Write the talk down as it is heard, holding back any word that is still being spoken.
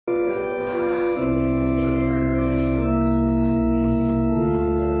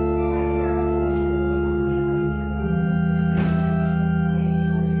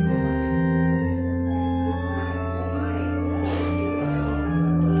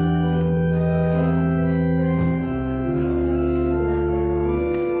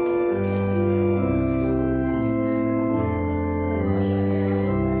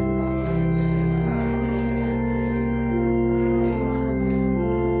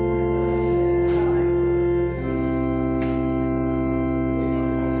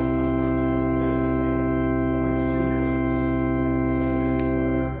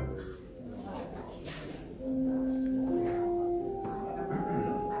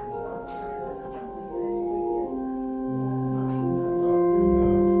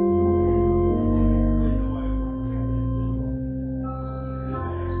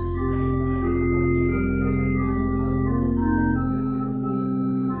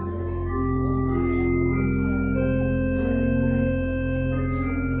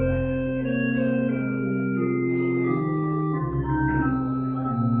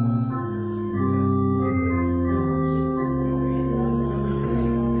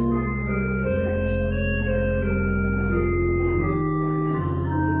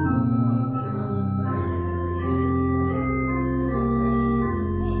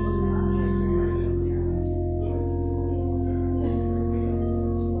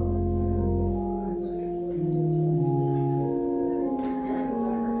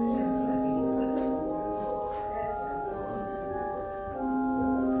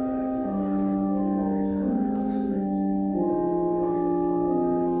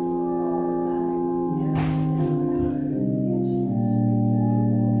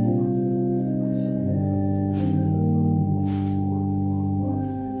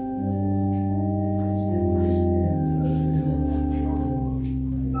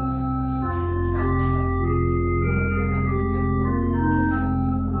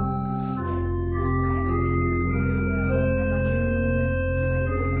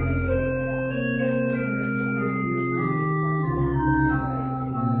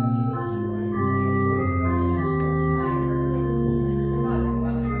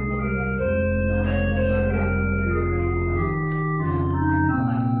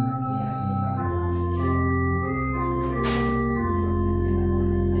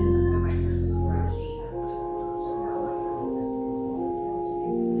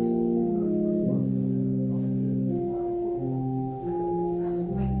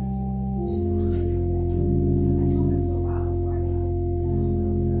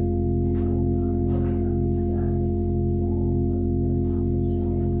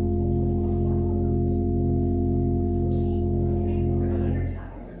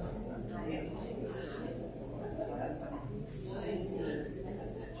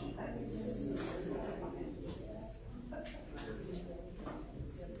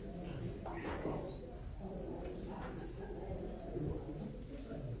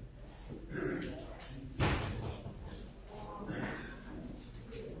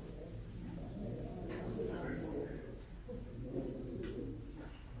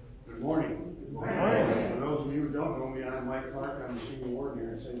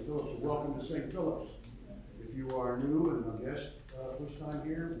St. Philip's. If you are new and a guest first time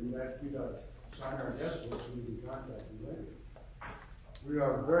here, we ask you to sign our guest book so we can contact you later. We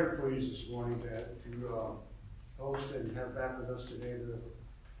are very pleased this morning to host and have back with us today the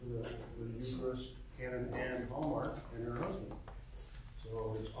Eucharist, Canon Ann Hallmark, and her husband.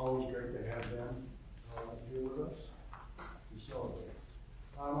 So it's always great to have them here with us to celebrate.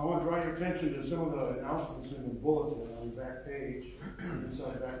 I want to draw your attention to some of the announcements in the bulletin on the back page,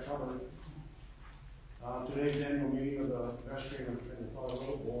 inside back cover. Today's annual meeting of the vestry and the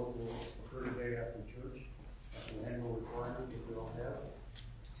Colorado Board will occur today after church. That's an annual requirement that we all have.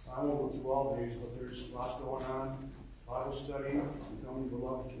 I won't go through all these, but there's lots going on. Bible study, becoming a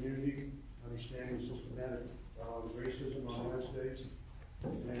beloved community, understanding systematic racism on Wednesdays.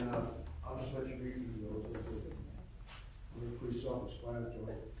 And I'll just let you read through those. They're pretty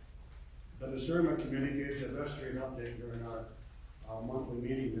self-explanatory. The discernment committee gave the vestry an update during our monthly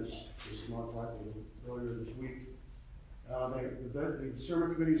meeting this month, like earlier this week. The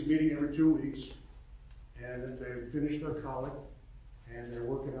discernment committee is meeting every 2 weeks, and they finished their collect, and they're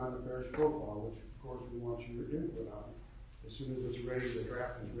working on the parish profile, which of course we want your input on. As soon as it's ready, the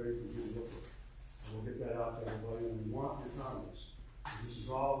draft is ready for you to look at. We'll get that out to everybody, and we want your comments.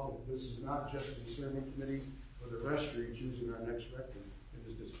 This is not just the discernment committee for the vestry choosing our next rector. It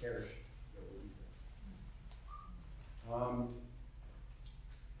is this parish that will do that.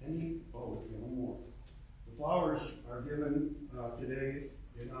 One more. The flowers are given today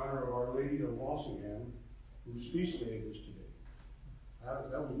in honor of Our Lady of Walsingham, whose feast day is today.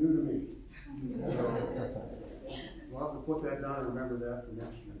 That was new to me. So, we'll have to put that down and remember that for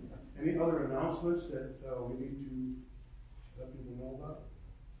next year. Any other announcements that we need to let people know about?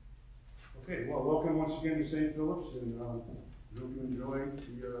 Okay, well, welcome once again to St. Philip's, and I hope you enjoy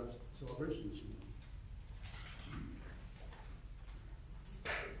the celebration this evening.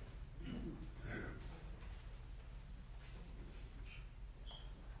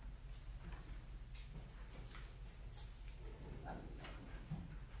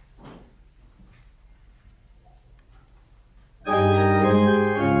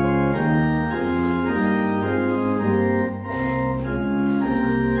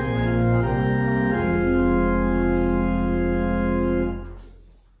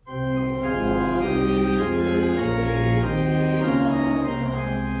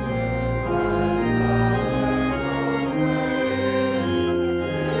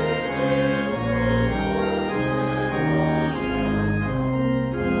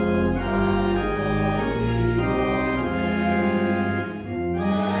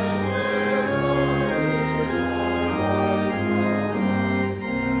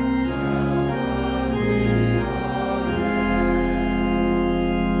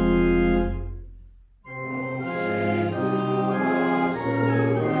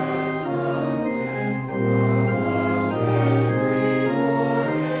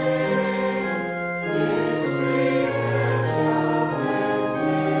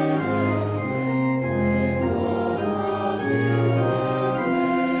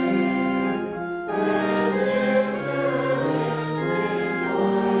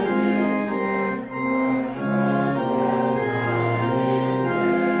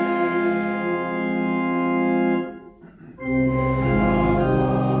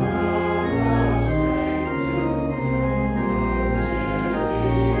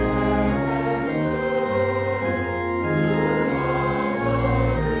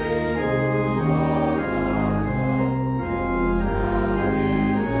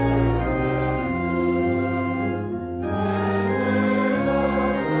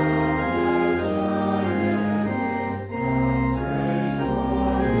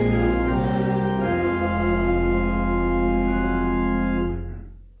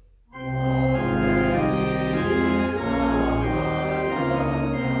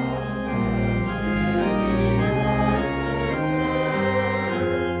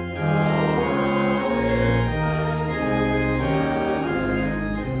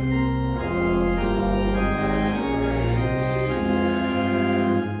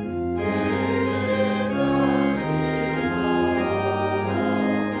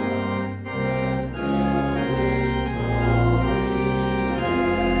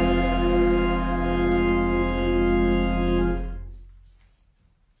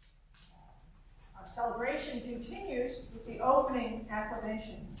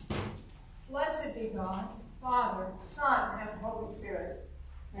 Acclamation. Blessed be God, Father, Son, and Holy Spirit.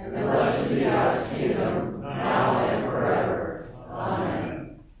 And blessed be God's kingdom, now and forever.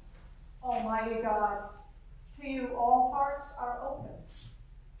 Amen. Almighty God, to you all hearts are open,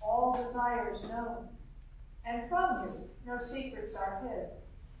 all desires known, and from you no secrets are hid.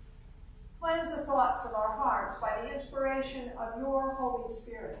 Cleanse the thoughts of our hearts by the inspiration of your Holy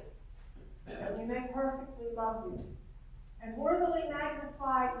Spirit, that we may perfectly love you and worthily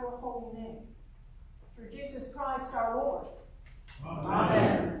magnify your holy name. Through Jesus Christ our Lord.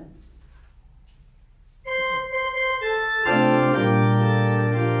 Amen.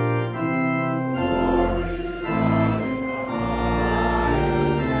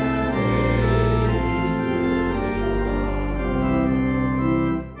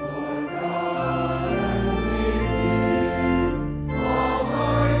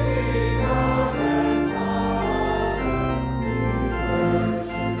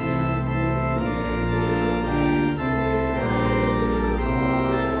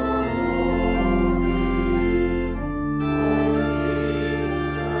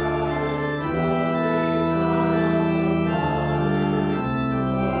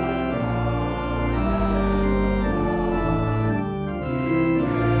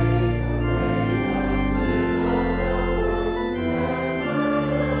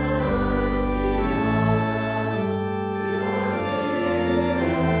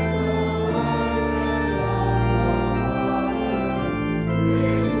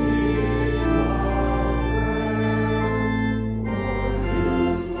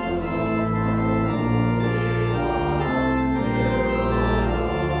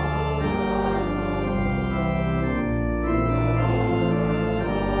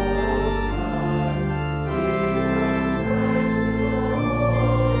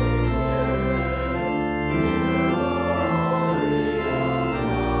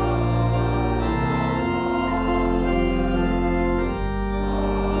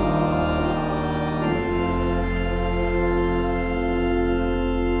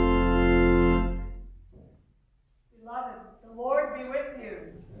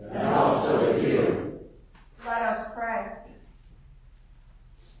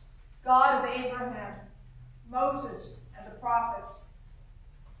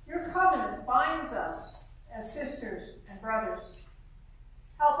 as sisters and brothers.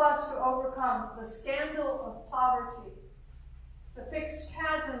 Help us to overcome the scandal of poverty, the fixed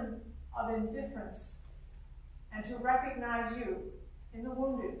chasm of indifference, and to recognize you in the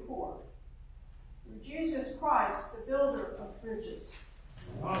wounded poor. Through Jesus Christ, the builder of bridges.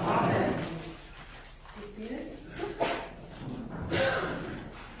 Amen. Be seated.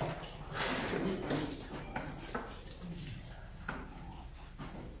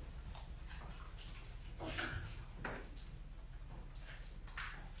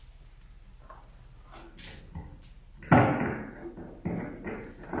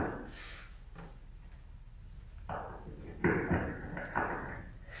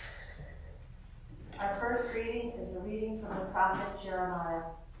 Is a reading from the prophet Jeremiah.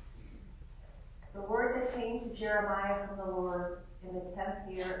 The word that came to Jeremiah from the Lord in the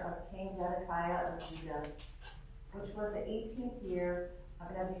 10th year of King Zedekiah of Judah, which was the 18th year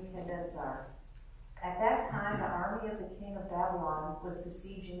of Nebuchadnezzar. At that time, the army of the king of Babylon was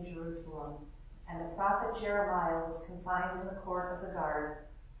besieging Jerusalem, and the prophet Jeremiah was confined in the court of the guard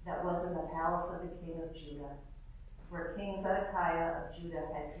that was in the palace of the king of Judah, where King Zedekiah of Judah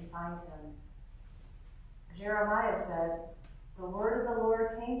had confined him. Jeremiah said, "The word of the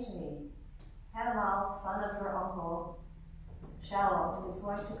Lord came to me. Hanamel, son of your uncle Shalom, is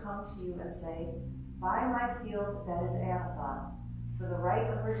going to come to you and say, 'Buy my field that is Anathoth, for the right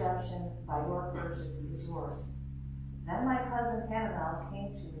of redemption by your purchase is yours.' Then my cousin Hanamel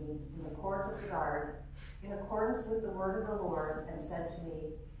came to me in the court of the guard, in accordance with the word of the Lord, and said to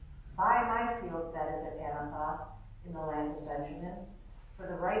me, 'Buy my field that is at Anathoth in the land of Benjamin, for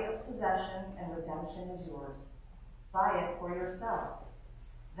the right of possession and redemption is yours. Buy it for yourself.'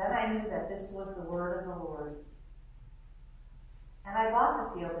 Then I knew that this was the word of the Lord. And I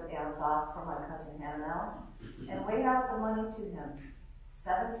bought the field of Anathoth from my cousin Hanamel, and weighed out the money to him,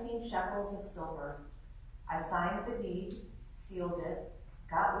 17 shekels of silver. I signed the deed, sealed it,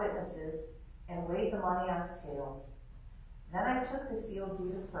 got witnesses, and weighed the money on scales. Then I took the sealed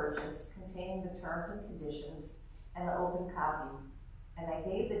deed of purchase containing the terms and conditions and the open copy, and I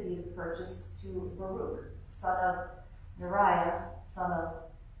gave the deed of purchase to Baruch, son of Neriah, son of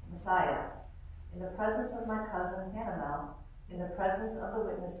Messiah, in the presence of my cousin Hanamel, in the presence of the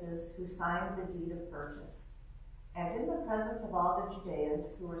witnesses who signed the deed of purchase, and in the presence of all the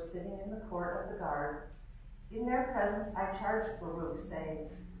Judeans who were sitting in the court of the guard. In their presence I charged Baruch, saying,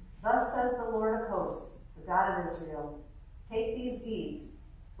 'Thus says the Lord of hosts, the God of Israel, take these deeds,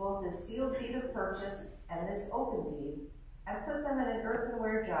 both the sealed deed of purchase and this open deed, and put them in an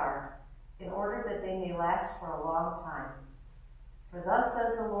earthenware jar, in order that they may last for a long time. For thus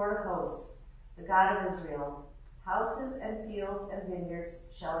says the Lord of hosts, the God of Israel, houses and fields and vineyards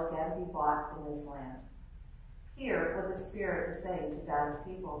shall again be bought in this land.'" Hear what the Spirit is saying to God's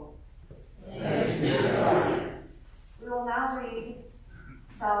people. Thanks be to God. We will now read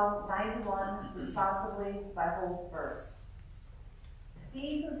Psalm 91 responsibly by whole verse.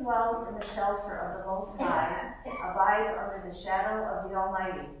 He who dwells in the shelter of the Most High abides under the shadow of the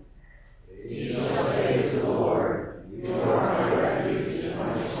Almighty. He shall say to the Lord, "You are my refuge and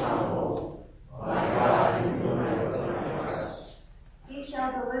my stronghold, my God in whom I put my trust." He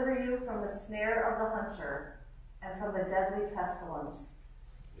shall deliver you from the snare of the hunter and from the deadly pestilence.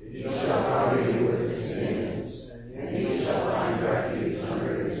 He shall cover you with his wings, and you shall find refuge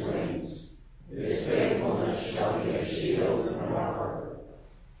under his wings. His faithfulness shall be a shield and buckler.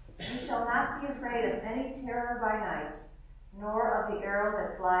 You shall not be afraid of any terror by night, nor of the arrow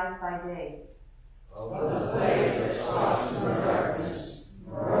that flies by day, Of the plague that stalks in the darkness,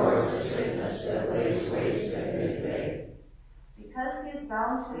 nor of the sickness that lays waste at midday. Because he is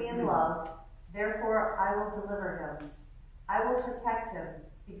bound to me in love, therefore I will deliver him. I will protect him,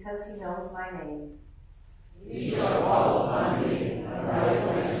 because he knows my name. He shall call upon me, and I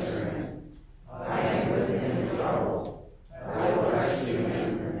will answer him. I am with him in trouble. I will rescue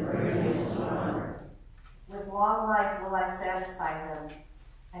him and bring him to honor. With long life will I satisfy him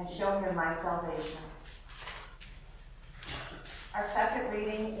and show him my salvation. Our second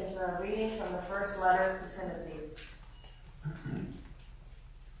reading is a reading from the first letter to Timothy.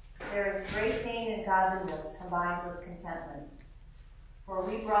 There is great gain in godliness combined with contentment. For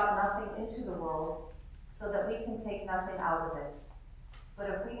we brought nothing into the world, so that we can take nothing out of it. But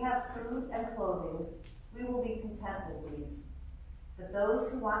if we have food and clothing, we will be content with these. But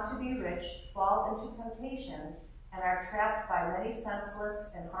those who want to be rich fall into temptation and are trapped by many senseless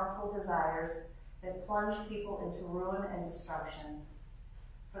and harmful desires that plunge people into ruin and destruction.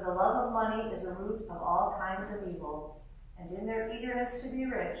 For the love of money is a root of all kinds of evil, and in their eagerness to be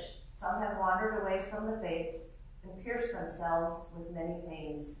rich, some have wandered away from the faith and pierced themselves with many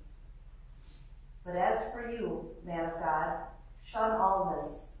pains. But as for you, man of God, shun all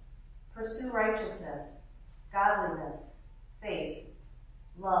this. Pursue righteousness, godliness, faith,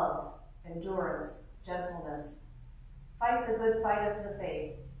 love, endurance, gentleness. Fight the good fight of the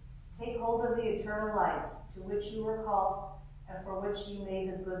faith. Take hold of the eternal life to which you were called and for which you made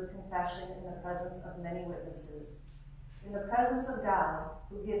a good confession in the presence of many witnesses. In the presence of God,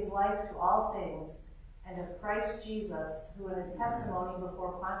 who gives life to all things, and of Christ Jesus, who in his testimony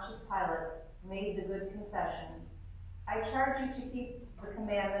before Pontius Pilate made the good confession, I charge you to keep the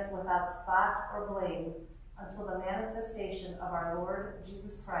commandment without spot or blame until the manifestation of our Lord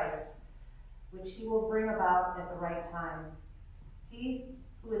Jesus Christ, which he will bring about at the right time. He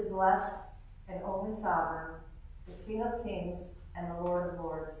who is blessed and only sovereign, the King of kings and the Lord of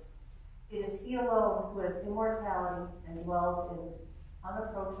lords. It is he alone who has immortality and dwells in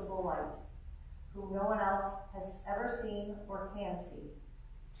unapproachable light, whom no one else has ever seen or can see.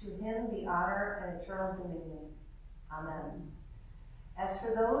 To him be honor and eternal dominion. Amen. As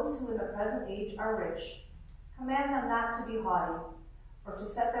for those who in the present age are rich, command them not to be haughty, or to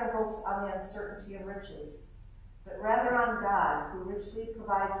set their hopes on the uncertainty of riches, but rather on God, who richly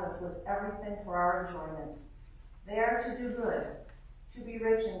provides us with everything for our enjoyment. They are to do good, to be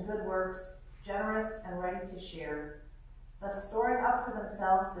rich in good works, generous and ready to share, thus storing up for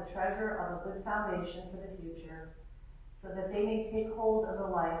themselves the treasure of a good foundation for the future, so that they may take hold of the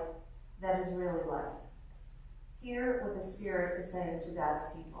life that is really life. Hear what the Spirit is saying to God's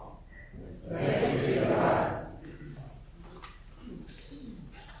people. Thanks be to God.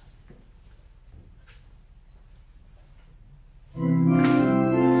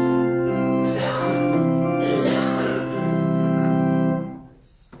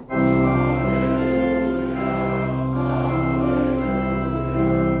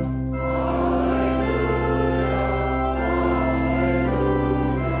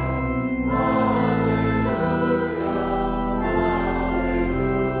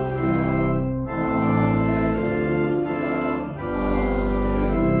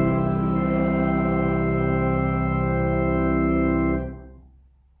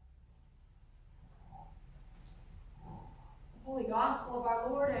 Gospel of our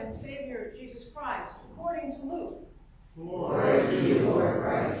Lord and Savior Jesus Christ, according to Luke. Glory to you, Lord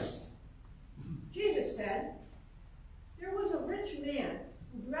Christ. Jesus said, "There was a rich man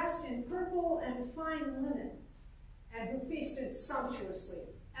who dressed in purple and fine linen, and who feasted sumptuously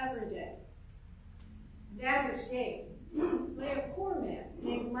every day. And at his gate lay a poor man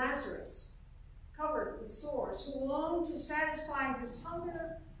named Lazarus, covered with sores, who longed to satisfy his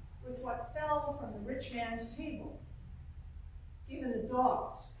hunger with what fell from the rich man's table. Even the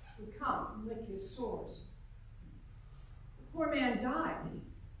dogs would come and lick his sores. The poor man died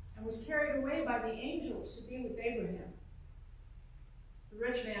and was carried away by the angels to be with Abraham. The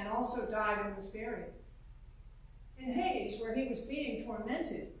rich man also died and was buried. In Hades, where he was being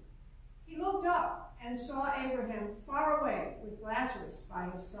tormented, he looked up and saw Abraham far away with Lazarus by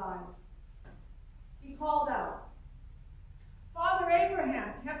his side. He called out, 'Father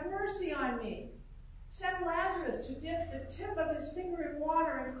Abraham, have mercy on me. Send Lazarus to dip the tip of his finger in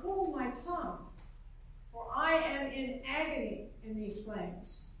water and cool my tongue, for I am in agony in these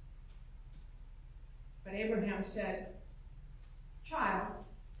flames.' But Abraham said, 'Child,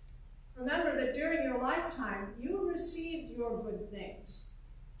 remember that during your lifetime you received your good things,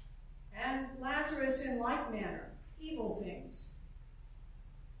 and Lazarus in like manner evil things.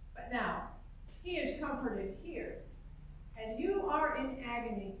 But now he is comforted here, and you are in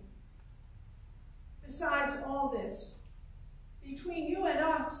agony. Besides all this, between you and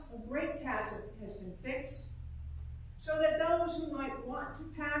us a great chasm has been fixed, so that those who might want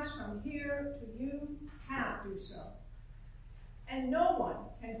to pass from here to you cannot do so, and no one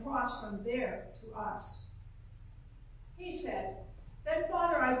can cross from there to us.' He said, 'Then,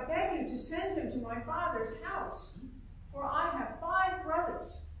 Father, I beg you to send him to my father's house, for I have 5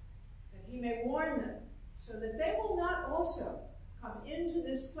 brothers, that he may warn them, so that they will not also come into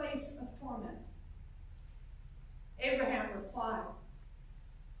this place of torment.' Abraham replied,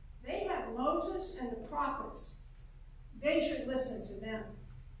 'They have Moses and the prophets. They should listen to them.'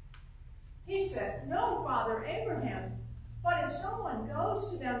 He said, 'No, Father Abraham, but if someone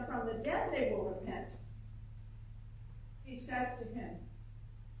goes to them from the dead, they will repent.' He said to him,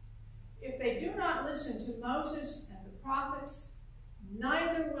 'If they do not listen to Moses and the prophets,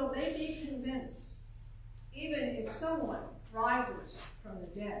 neither will they be convinced, even if someone rises from the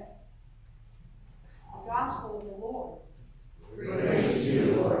dead.'" The Gospel of the Lord. Praise to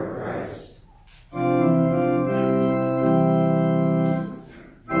you, Lord Christ. Alleluia,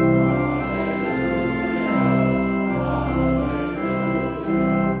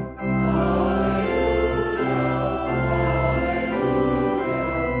 alleluia, alleluia.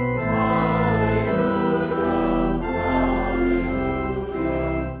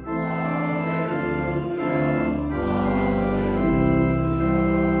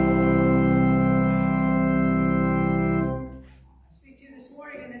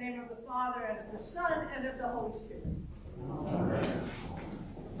 the Son, and of the Holy Spirit. Amen.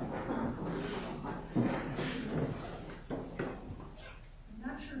 I'm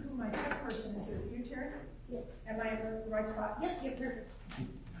not sure who my tech person is. Is it you, Terry? Yes. Am I in the right spot? Yep, you're perfect.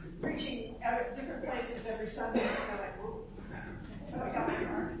 Preaching at different places every Sunday. It's kind of like, whoa. Oh, I got my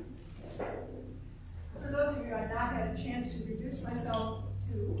mark. For those of you I've not had a chance to introduce myself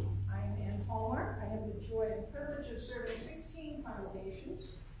to, I am Ann Palmer. I have the joy and privilege of serving 16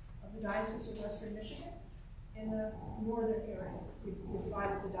 congregations of the Diocese of Western Michigan in the northern area. We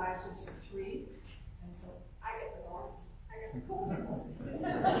divided the diocese in 3, and so I get the north, I get the cool people.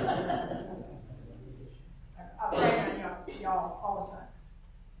 I'll brag on y'all all the time.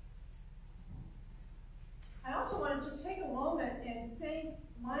 I also want to just take a moment and thank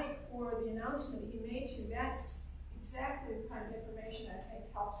Mike for the announcement he made to you. That's exactly the kind of information I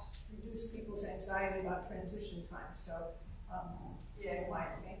think helps reduce people's anxiety about transition time. So, yeah,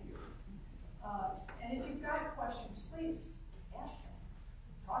 Mike, thank you. And if you've got questions, please ask him,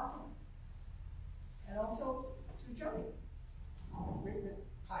 talk to him. And also to Jody.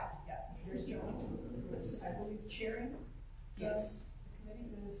 Hi, yeah, here's Jody, who is, I believe, chairing the committee,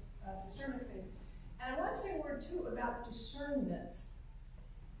 the discernment committee. And I want to say a word, too, about discernment. It's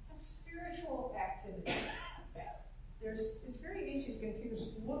a spiritual activity. It's very easy to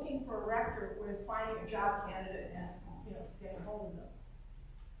confuse looking for a rector with finding a job candidate and getting hold of them.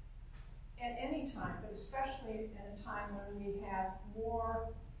 At any time, but especially at a time when we have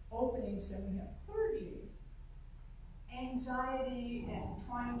more openings than we have clergy, anxiety and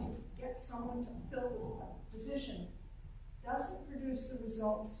trying to get someone to fill a position doesn't produce the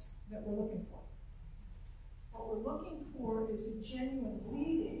results that we're looking for. What we're looking for is a genuine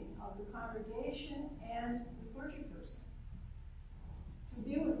leading of the congregation and the clergy person to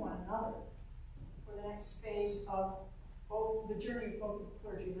be with one another for the next phase of both the journey of both the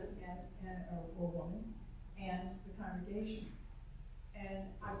clergyman or woman and the congregation. And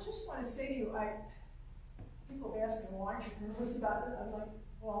I just want to say to you, people have asked me, why aren't you nervous about it? I'm like,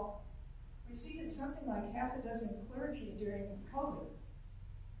 well, we seated something like half a dozen clergy during COVID.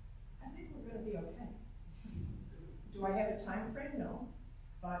 I think we're going to be okay. Do I have a time frame? No.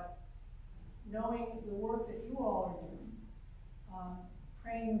 But knowing the work that you all are doing,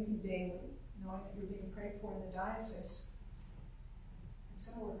 praying with you daily, knowing that you're being prayed for in the diocese, it's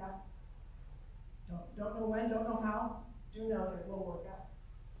going to work out. Don't know when, don't know how, do know that it will work out.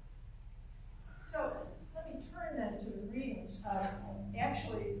 So let me turn then to the readings.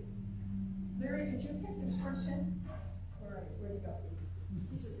 Actually, Larry, did you pick this first hymn? Where'd you go?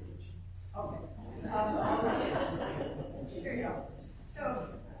 He's a bitch. Okay. Here you go. So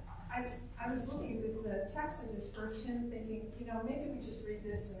I was looking at the text of this first hymn, thinking, maybe we just read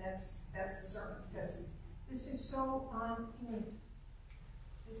this and that's the sermon, because this is so on point.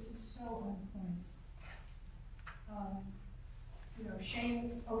 This is so on point.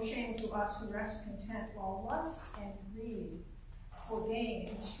 Shame, oh shame to us who rest content while lust and greed for gain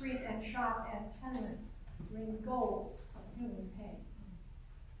in street and shop and tenement bring gold of human pain.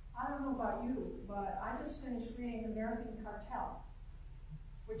 I don't know about you, but I just finished reading American Cartel,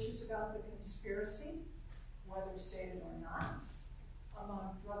 which is about the conspiracy, whether stated or not,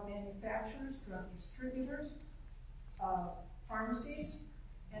 among drug manufacturers, drug distributors, pharmacies,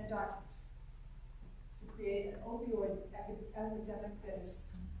 and doctors to create an opioid epidemic that is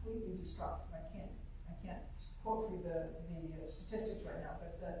completely destructive. I can't quote for you the statistics right now,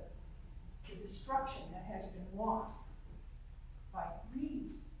 but the destruction that has been wrought by greed.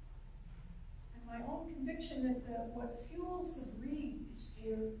 And my own conviction that what fuels the greed is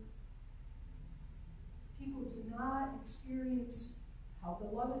fear. People do not experience how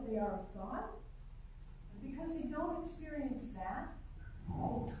beloved they are of God, and because they don't experience that,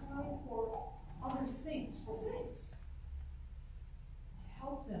 they try for other things, to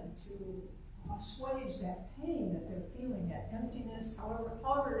help them to assuage that pain that they're feeling, that emptiness,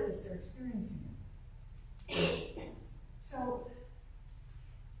 however it is they're experiencing it. So,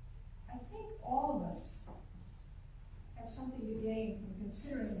 I think all of us have something to gain from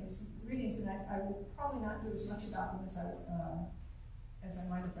considering these readings, and I will probably not do as much about them as I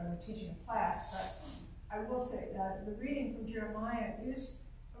might if I were teaching a class, but I will say that the reading from Jeremiah is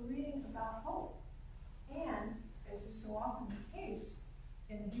a reading about hope. And, as is so often the case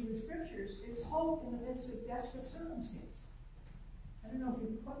in the Hebrew Scriptures, it's hope in the midst of desperate circumstance. I don't know if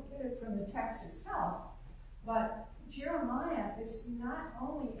you get it from the text itself, but Jeremiah is not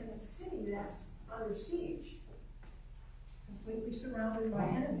only in a city that's under siege, completely surrounded by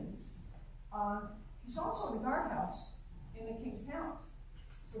enemies, he's also in the guardhouse in the king's palace.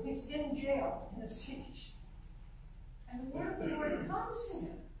 So he's in jail in a siege. And the word of the Lord comes to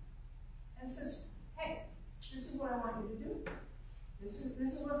him. and says, hey, this is what I want you to do. This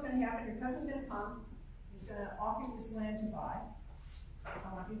is what's going to happen. Your cousin's going to come. He's going to offer you this land to buy.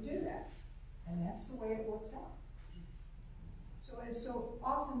 I want you to do that. And that's the way it works out. So it's so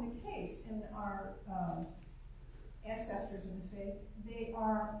often the case in our ancestors in the faith, they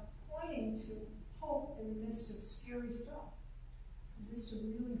are pointing to hope in the midst of scary stuff, in the midst of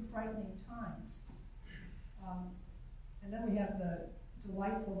really frightening times. And then we have the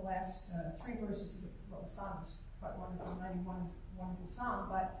delightful last 3 verses of the psalm is quite wonderful. 91 is a wonderful psalm,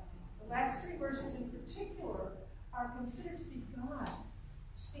 but the last 3 verses in particular are considered to be God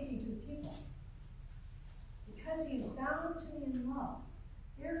speaking to the people. Because he is bound to me in love,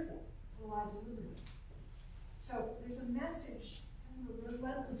 therefore will I deliver you. So there's a message, kind of a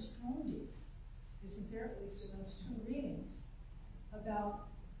relentless drumbeat, isn't there, at least in those 2 readings, about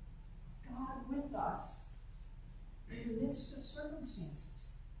God with us in the midst of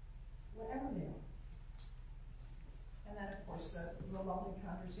circumstances, whatever they are. And then, of course, the lovely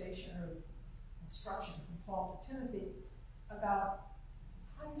conversation or instruction from Paul to Timothy about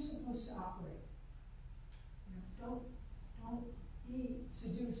how you're supposed to operate. You know, don't be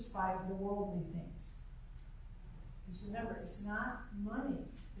seduced by the worldly things. Because remember, it's not money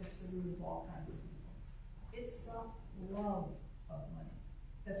that's the root of all kinds of evil. It's the love of money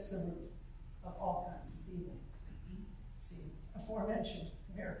that's the root of all kinds of evil. See, aforementioned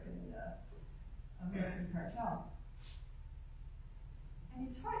American cartel.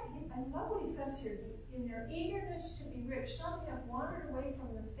 And I love what he says here. In their eagerness to be rich, some have wandered away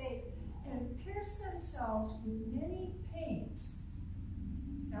from the faith and pierced themselves with many pains.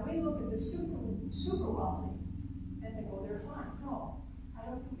 Now we look at the super wealthy and think, well, they're fine. No, I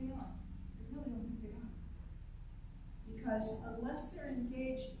don't think they are. I really don't think they are. Because unless they're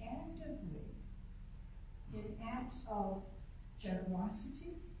engaged actively in acts of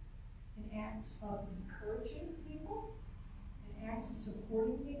generosity, in acts of encouraging people, in acts of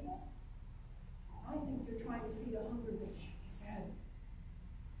supporting people, I think they're trying to feed a hunger that can't be fed.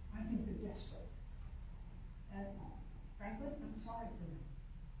 I think they're desperate. And frankly, I'm sorry for them.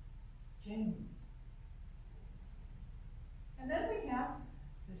 Genuinely. And then we have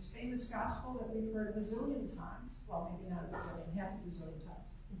this famous gospel that we've heard a bazillion times, well, maybe not a bazillion, half a bazillion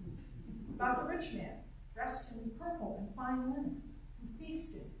times, about the rich man dressed in purple and fine linen, who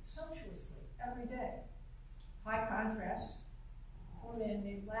feasted sumptuously every day. High contrast, a poor man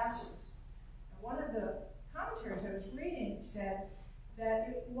named Lazarus. And one of the commentaries I was reading said that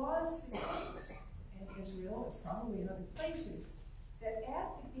it was the case in Israel, and probably in other places, that at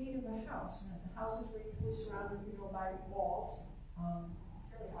the gate of a house, and the houses were usually surrounded, by walls,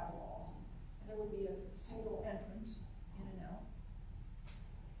 fairly high walls, and there would be a single entrance in and out.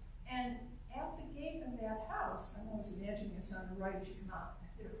 And at the gate of that house, I'm always imagining it's on the right as you come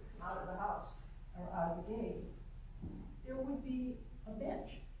out of the house, or out of the gate, there would be a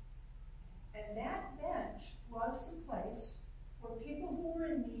bench. And that bench was the place where people who were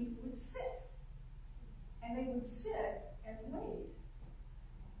in need would sit. And they would sit and wait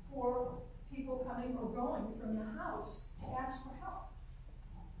for people coming or going from the house to ask for help.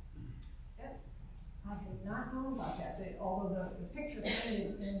 I had not known about that. Although the picture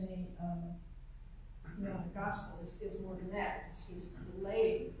painted in the gospel is more dramatic. He's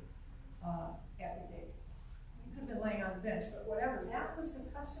laid at the gate. He could have been laying on the bench, but whatever. That was the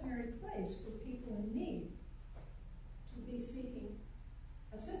customary place for people in need to be seeking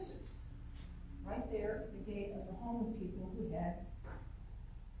assistance. Right there at the gate of the home of people who had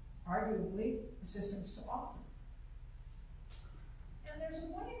arguably assistance to offer. And there's a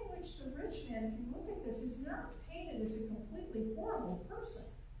way in which the rich man, if you look at this, is not painted as a completely horrible person.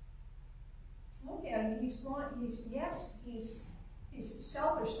 Let's look at him. He's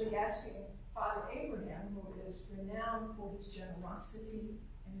selfishly asking Father Abraham, who is renowned for his generosity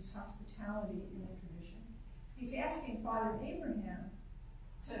and his hospitality in the tradition. He's asking Father Abraham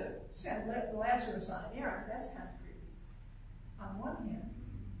to send Lazarus on an errand. That's kind of creepy, on one hand.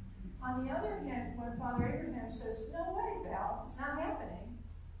 On the other hand, when Father Abraham says, no way, Val, it's not happening,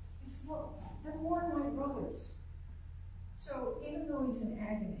 he says, well, then warn my brothers. So even though he's in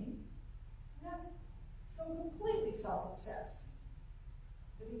agony, not so completely self-obsessed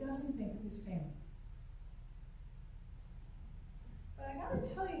that he doesn't think of his family. But I got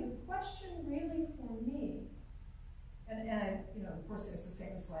to tell you, the question really for me, and of course there's the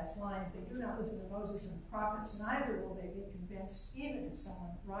famous last line, if they do not listen to Moses and the prophets, neither will they be convinced, even if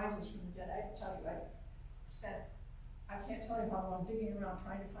someone rises from the dead. I tell you, I can't tell you how long digging around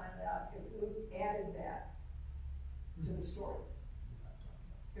trying to find out if Luke added that to the story.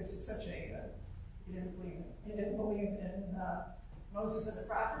 Because it's such a, he didn't believe in Moses and the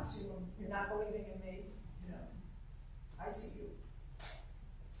prophets, you're not believing in me, I see you.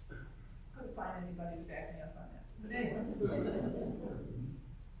 Couldn't find anybody to back me up on that. But anyway,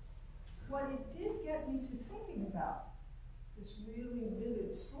 what it did get me to thinking about this really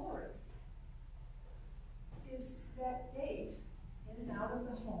vivid story is that gate in and out of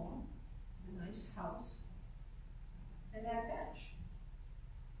the home, the nice house, and that bench.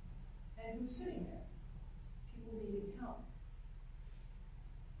 And who's sitting there? People needing help.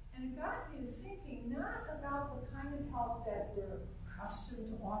 And it got me to thinking not about the kind of help that we're accustomed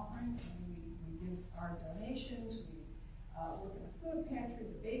to offering. We give our donations, we work in the food pantry,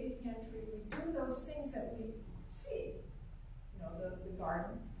 the baby pantry. We do those things that we see, the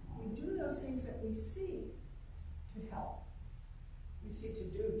garden. We do those things that we see to help. We seek to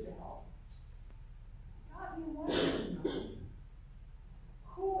do to help. God, you want to know,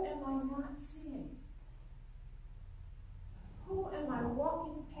 who am I not seeing? Who am I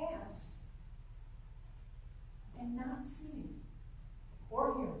walking past and not seeing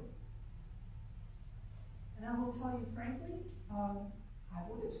or hearing? And I will tell you frankly, I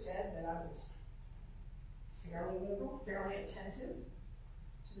would have said that I was fairly liberal, fairly attentive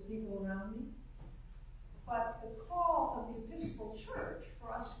to the people around me. But the call of the Episcopal Church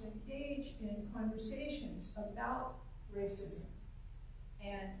for us to engage in conversations about racism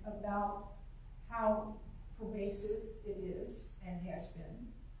and about how pervasive it is and has been,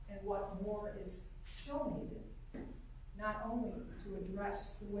 and what more is still needed, not only to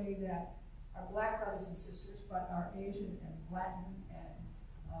address the way that our Black brothers and sisters, but our Asian and Latin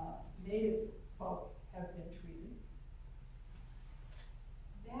and Native folk have been treated.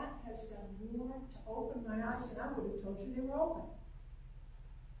 That has done more to open my eyes, and I would have told you they were open.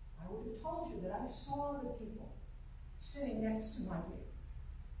 I would have told you that I saw the people sitting next to my gate.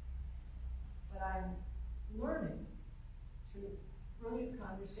 But I'm learning through brilliant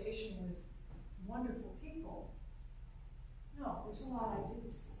conversation with wonderful people. No, there's a lot I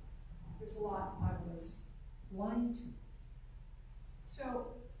didn't see. There's a lot I was blind to. So,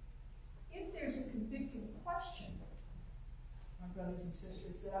 if there's a convicting question, my brothers and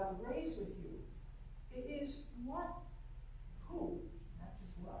sisters, that I would raise with you, it is who, not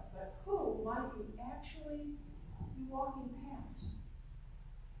just what, but who might you actually be walking past?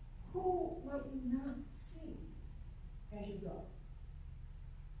 Who might you not see as you go?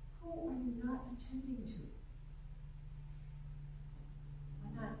 Who are you not attending to?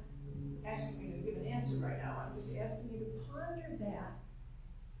 I'm not asking you to give an answer right now. I'm just asking you to ponder that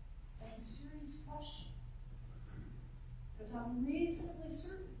as a serious question. Because I'm reasonably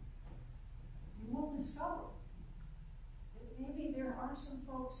certain you will discover that maybe there are some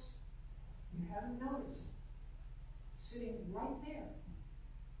folks you haven't noticed sitting right there.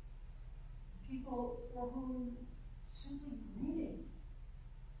 People for whom simply greeting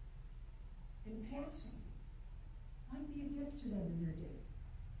in passing might be a gift to them in their day.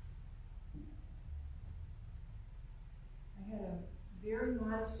 I had a very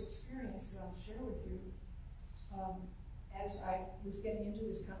modest experience that I'll share with you as I was getting into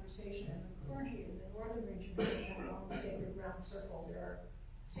this conversation. And the clergy in the northern region along the Sacred Ground Circle, there are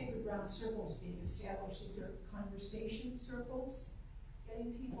Sacred Ground Circles being established. These are conversation circles,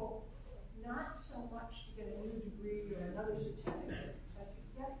 getting people not so much to get a new degree or another certificate, but to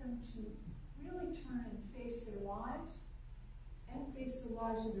get them to really turn and face their lives and face the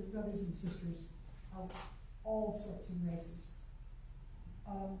lives of their brothers and sisters of all sorts of races.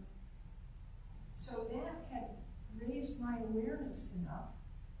 So that had raised my awareness enough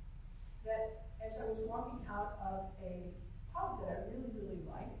that as I was walking out of a pub that I really, really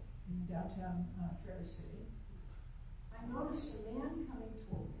like in downtown Traverse City, I noticed a man coming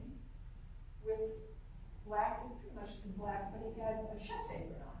toward me with black, pretty much in black, but he had a chef's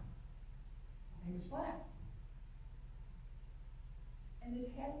apron on. And he was black. And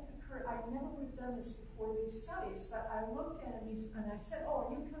it hadn't occurred, I never would have done this before these studies, but I looked at him and I said, "Oh,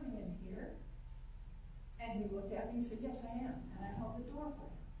 are you coming in here?" And he looked at me and said, "Yes, I am." And I held the door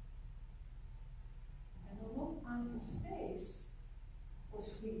for him. And the look on his face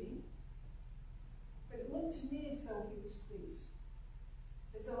was fleeting, but it looked to me as though he was pleased.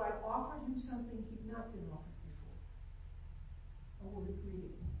 As though I offered him something he'd not been offered before. A word of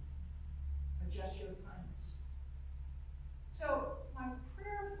greeting, a gesture of kindness. So my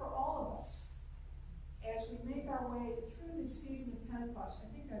prayer for all of us, as we make our way through this season of Pentecost,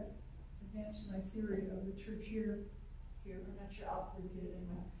 I think I've advanced my theory of the church year here. I'm not sure, I'll repeat it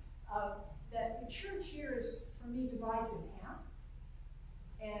anyway. That the church year is, for me, divides in half.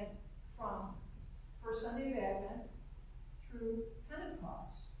 And from First Sunday of Advent through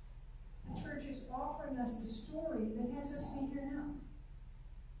Pentecost, The church is offering us the story that has us be here now.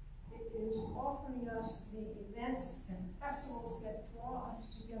 It is offering us the events and festivals that draw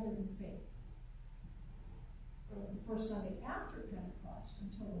us together in faith. From the first Sunday after Pentecost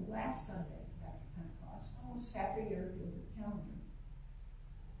until the last Sunday after Pentecost, almost half a year in the calendar,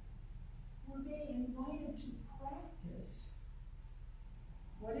 we're being invited to practice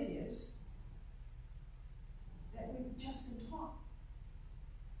what it is that we've just been taught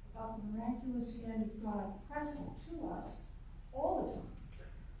about the miraculous hand of God present to us all the time,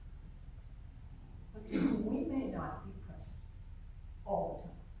 but to whom we may not be present all the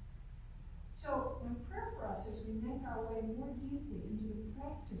time. So my prayer for us as we make our way more deeply into the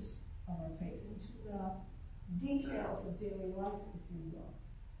practice of our faith, into the details of daily life, if you will,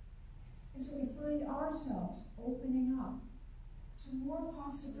 is that we find ourselves opening up to more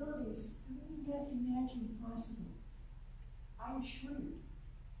possibilities than we yet imagined possible. I assure you,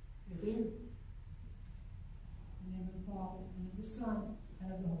 they do. In the name of the Father, and of the Son,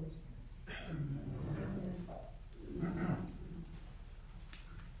 and of the Holy Spirit. Amen.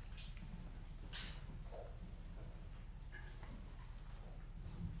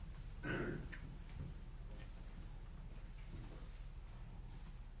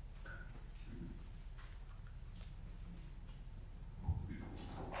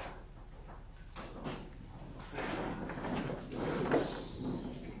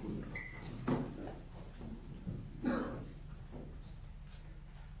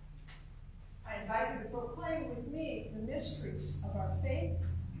 Mysteries of our faith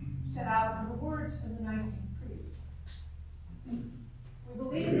set out in the words of the Nicene Creed. We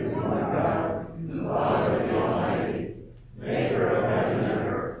believe in one God, the Father Almighty, maker of heaven and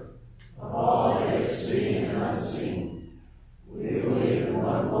earth, of all things seen and unseen. We believe in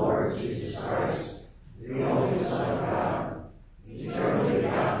one Lord Jesus Christ, the only Son of God, eternally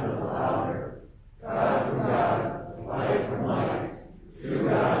begotten of the Father, God from God, light from light, true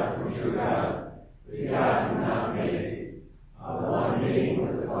God from true God, begotten, not made, of one being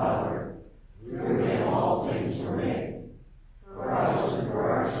with the Father, through him all things were made. For us and for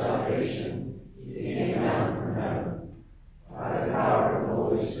our salvation, he came down from heaven. By the power of the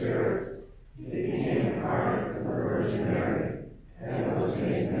Holy Spirit, he became incarnate from the Virgin Mary, and was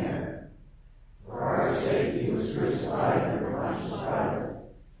made man. For our sake he was crucified under Pontius Pilate.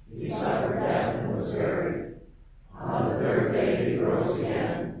 He suffered death and was buried. On the third day he rose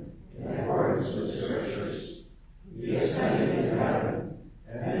again, in accordance with the Scriptures. He ascended into heaven,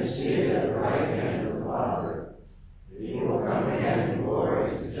 and is seated at the right hand of the Father. He will come again in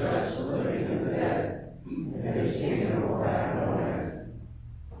glory to judge the living and the dead, and his kingdom will have no end.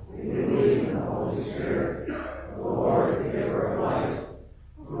 We believe in the Holy Spirit, the Lord, the giver of life,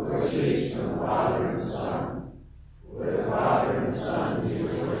 who proceeds from the Father and the Son. With the Father and the Son he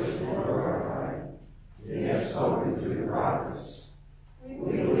was worshipped and glorified. He has spoken through the prophets.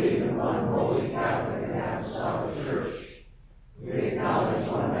 We believe in one holy Catholic and Apostolic Church. We acknowledge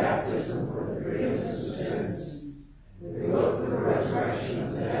one baptism for the forgiveness of sins. We look for the resurrection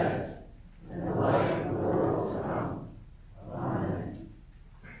of the dead and the life of the world to come. Amen.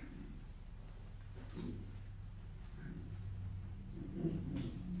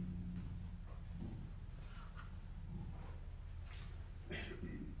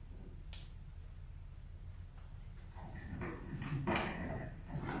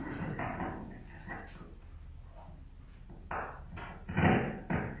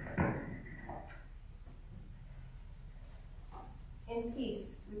 In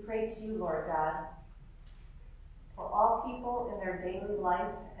peace, we pray to you, Lord God, for all people in their daily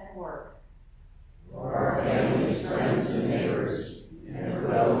life and work. For our families, friends, and neighbors, and for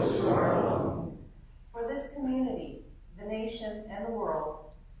those who are alone. For this community, the nation, and the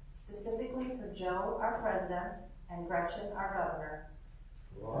world, specifically for Joe, our president, and Gretchen, our governor.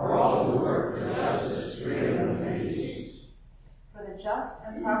 For all who work for justice, freedom, and peace. For the just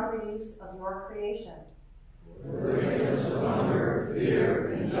and proper use of your creation. For the victims of hunger,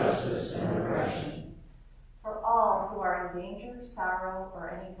 fear, injustice, and oppression. For all who are in danger, sorrow,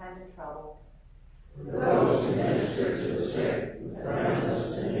 or any kind of trouble. For those who minister to the sick, the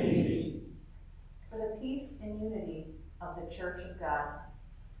friendless, and the needy. For the peace and unity of the Church of God.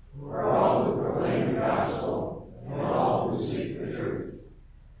 For all who proclaim the gospel, and all who seek the truth.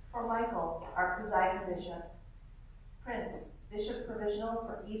 For Michael, our presiding bishop. Prince, Bishop Provisional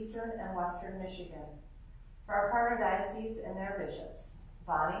for Eastern and Western Michigan. For our partner dioceses and their bishops,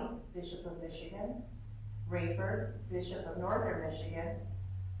 Bonnie, Bishop of Michigan, Rayford, Bishop of Northern Michigan,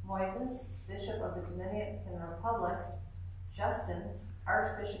 Moises, Bishop of the Dominican Republic, Justin,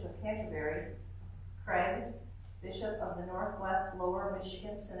 Archbishop of Canterbury, Craig, Bishop of the Northwest Lower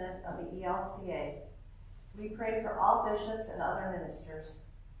Michigan Synod of the ELCA. We pray for all bishops and other ministers.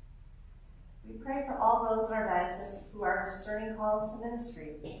 We pray for all those in our diocese who are discerning calls to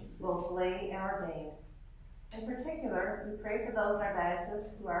ministry, both lay and ordained. In particular, we pray for those in our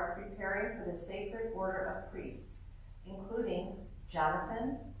diocese who are preparing for the Sacred Order of Priests, including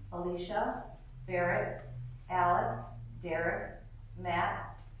Jonathan, Alicia, Barrett, Alex, Derek,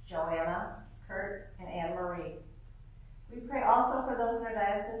 Matt, Joanna, Kurt, and Anne-Marie. We pray also for those in our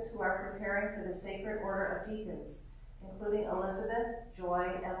diocese who are preparing for the Sacred Order of Deacons, including Elizabeth,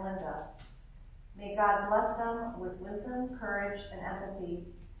 Joy, and Linda. May God bless them with wisdom, courage, and empathy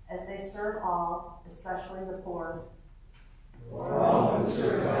as they serve all, especially the poor. For all who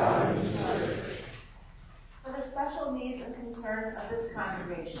serve God in His church. For the special needs and concerns of this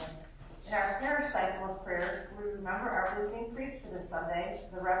congregation, in our prayer cycle of prayers, we remember our visiting priest for this Sunday,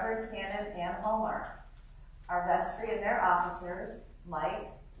 the Reverend Canon Ann Hallmark, our vestry and their officers, Mike,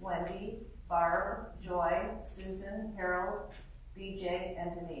 Wendy, Barb, Joy, Susan, Harold, BJ,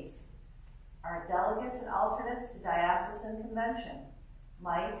 and Denise. Our delegates and alternates to diocesan convention,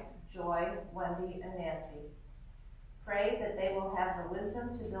 Mike, Joy, Wendy, and Nancy. Pray that they will have the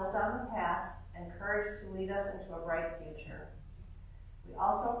wisdom to build on the past and courage to lead us into a bright future. We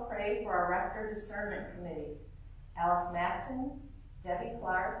also pray for our Rector Discernment Committee, Alice Matson, Debbie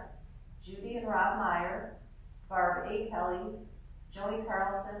Clark, Judy and Rob Meyer, Barb A. Kelly, Joni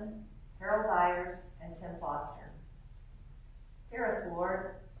Carlson, Harold Byers, and Tim Foster. Hear us,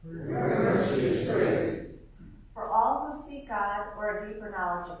 Lord. Your mercy is great. For all who seek God or a deeper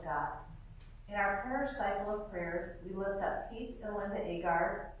knowledge of God, in our prayer cycle of prayers, we lift up Pete and Linda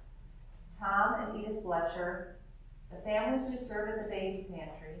Agard, Tom and Edith Bletcher, the families we serve at the baby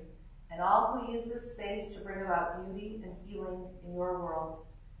pantry, and all who use this space to bring about beauty and healing in your world.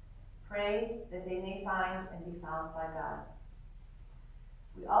 Pray that they may find and be found by God.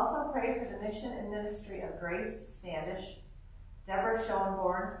 We also pray for the mission and ministry of Grace Standish, Deborah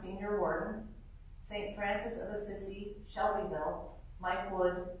Schoenborn, Senior Warden, St. Francis of Assisi, Shelbyville, Mike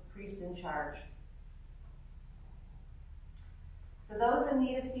Wood, Priest in Charge. For those in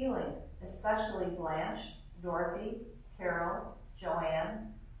need of healing, especially Blanche, Dorothy, Carol,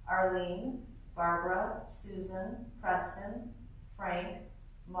 Joanne, Arlene, Barbara, Susan, Preston, Frank,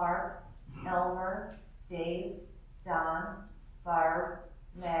 Mark, Elmer, Dave, Don, Barb,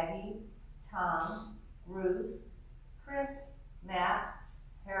 Maggie, Tom, Ruth, Chris, Matt,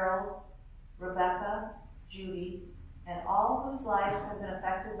 Harold, Rebecca, Judy, and all whose lives have been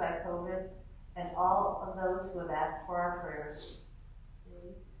affected by COVID, and all of those who have asked for our prayers.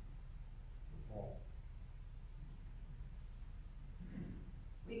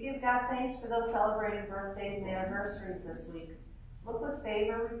 We give God thanks for those celebrating birthdays and anniversaries this week. Look with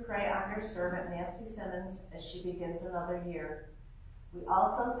favor, we pray, on your servant Nancy Simmons as she begins another year. We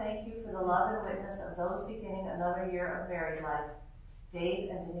also thank you for the love and witness of those beginning another year of married life, Dave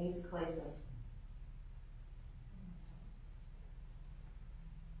and Denise Clayson.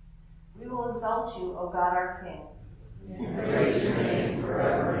 We will exalt you, O God our King. And praise your name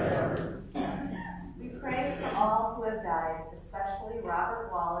forever and ever. We pray for all who have died, especially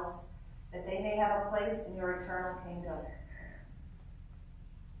Robert Wallace, that they may have a place in your eternal kingdom.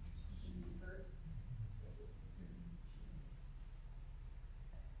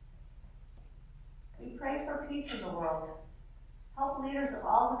 We pray for peace in the world. Help leaders of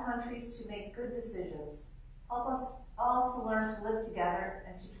all the countries to make good decisions. Help us all to learn to live together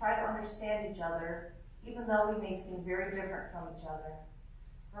and to try to understand each other, even though we may seem very different from each other.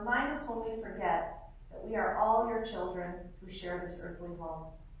 Remind us when we forget that we are all your children who share this earthly home.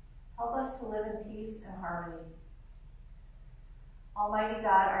 Help us to live in peace and harmony. Almighty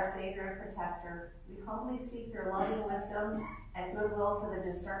God, our Savior and Protector, we humbly seek your loving wisdom and goodwill for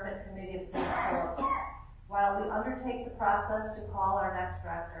the Discernment Committee of St. Philip's, while we undertake the process to call our next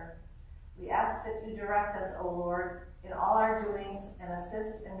rector. We ask that you direct us, O Lord, in all our doings and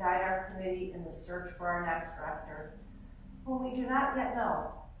assist and guide our committee in the search for our next rector, whom we do not yet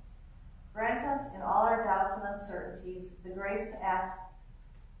know. Grant us in all our doubts and uncertainties the grace to ask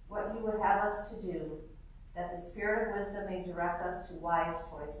what you would have us to do, that the Spirit of wisdom may direct us to wise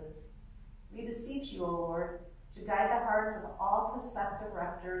choices. We beseech you, O Lord, to guide the hearts of all prospective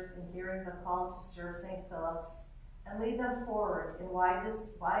rectors in hearing the call to serve St. Philip's, and lead them forward in wise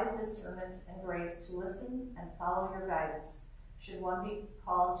discernment and grace to listen and follow your guidance, should one be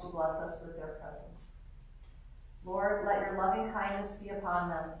called to bless us with their presence. Lord, let your loving kindness be upon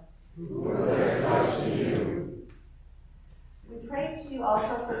them. Who will their trust in you? We pray to you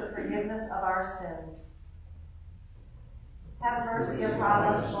also for the forgiveness of our sins. Have mercy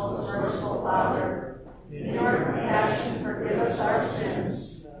upon us, most merciful Father. In your compassion, forgive us our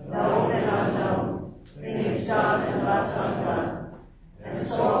sins, known and unknown, things done and left undone. And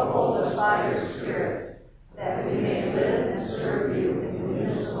so uphold us by your Spirit, that we may live and serve you in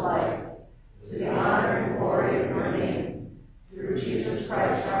newness of life, to the honor and glory of your name, through Jesus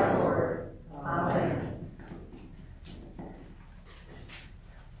Christ our Lord. Amen.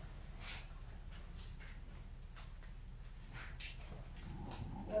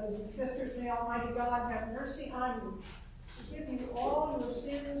 Brothers and sisters, may Almighty God have mercy on you, forgive you all your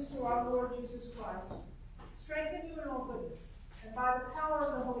sins through our Lord Jesus Christ, strengthen you in all goodness, and by the power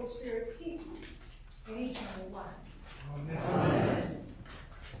of the Holy Spirit keep you in eternal life. Amen.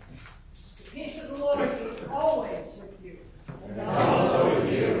 The peace of the Lord be always with you. And also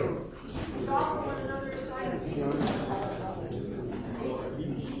with you. Let's offer one another a sign of peace.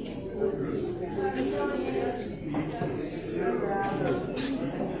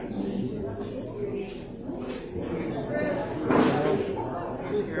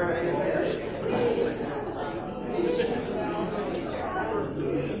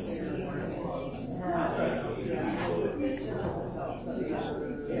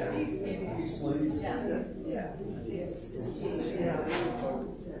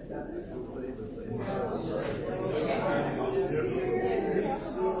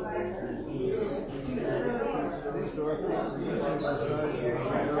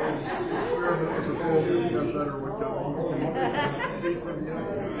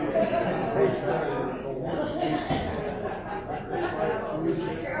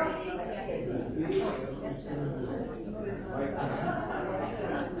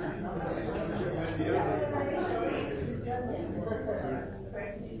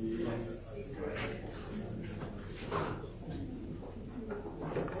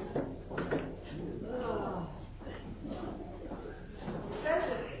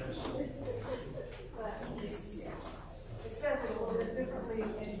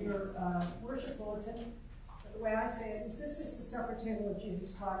 Worship bulletin, but the way I say it is, this is the supper table of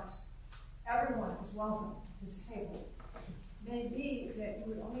Jesus Christ. Everyone is welcome at this table. It may be that you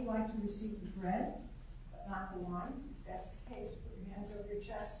would only like to receive the bread, but not the wine. If that's the case, put your hands over your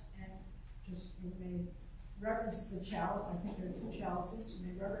chest and just, you may reverence the chalice. I think there are two chalices. You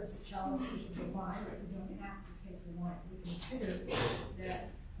may reverence the chalice of the wine, but you don't have to take the wine. We consider that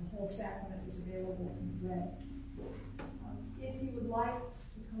the whole sacrament is available in bread. If you would like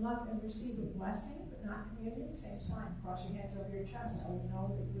to come up and receive a blessing, but not communion, same sign. Cross your hands over your chest. I would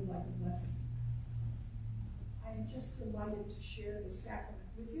know that you would like a blessing. I am just delighted to share this sacrament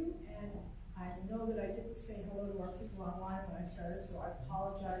with you, and I know that I didn't say hello to our people online when I started, so I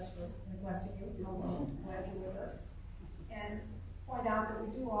apologize for neglecting you. Hello, glad you're with us. And point out that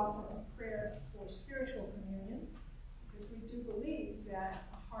we do offer a prayer for spiritual communion, because we do believe that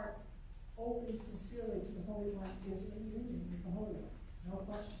a heart open sincerely to the Holy One is in union with the Holy One. No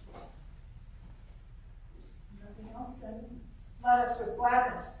question. Nothing else then? Let us with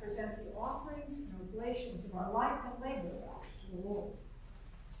gladness present the offerings and oblations of our life and labor to the Lord.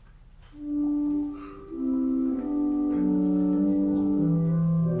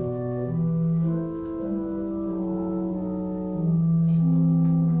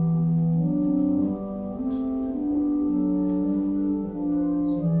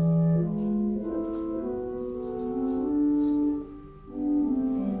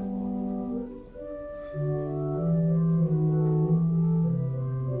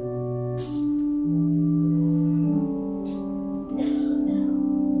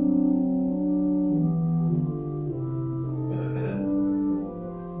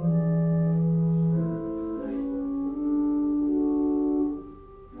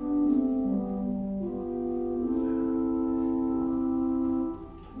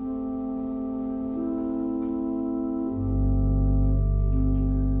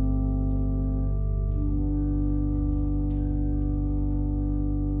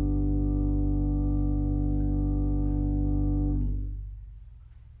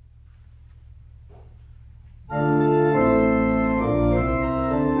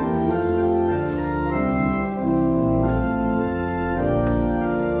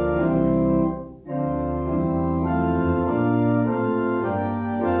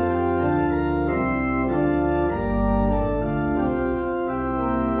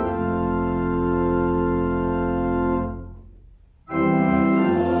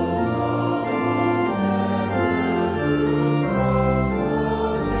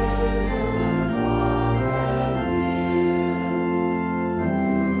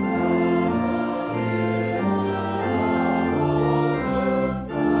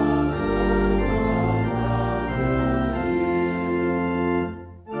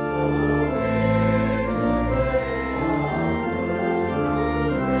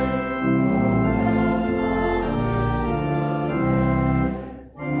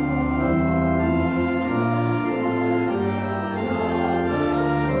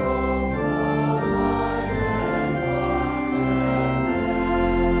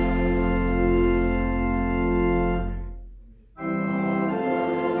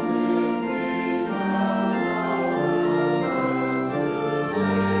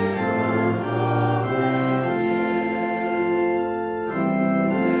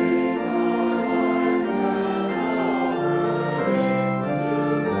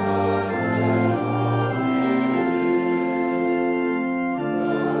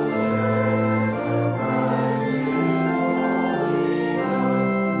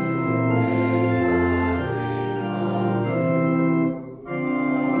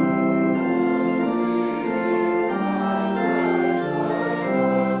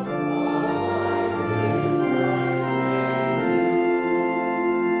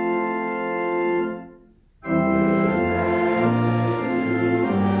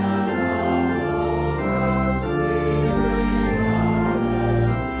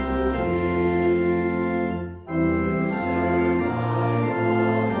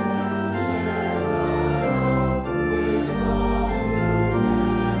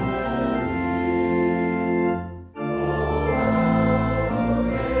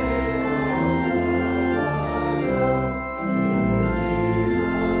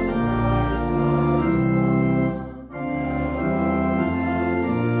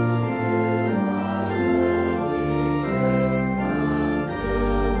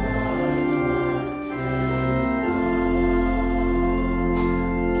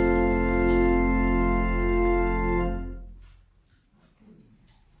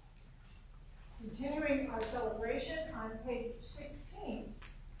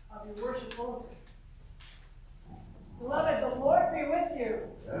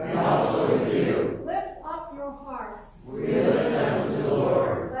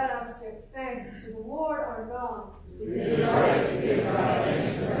 God. It is right to give God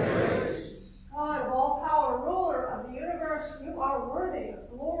thanks and praise. God of all power, ruler of the universe, you are worthy of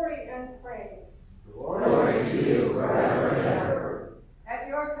glory and praise. Glory to you forever and ever. At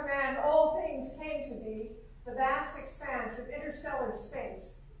your command, all things came to be, the vast expanse of interstellar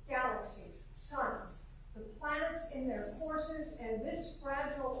space, galaxies, suns, the planets in their courses, and this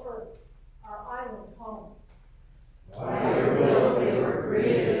fragile earth, our island home. By your will they were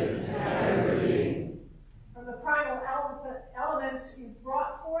created and have their being. From the primal elements, you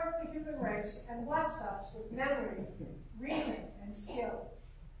brought forth the human race and blessed us with memory, reason, and skill.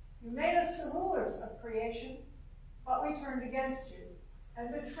 You made us the rulers of creation, but we turned against you and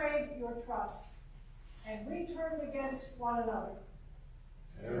betrayed your trust, and we turned against one another.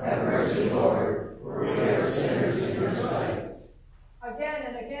 Have mercy, Lord, for we are sinners in your sight. Again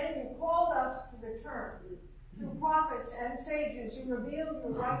and again you called us to return. Through prophets and sages you revealed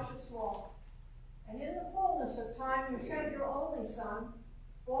your righteous law. And in the fullness of time you sent your only Son,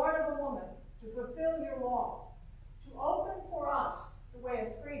 born of a woman, to fulfill your law, to open for us the way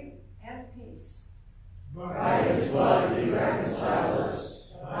of freedom and peace. By his blood he reconciled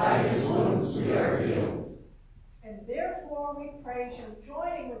us. By his wounds we are healed. And therefore we praise you,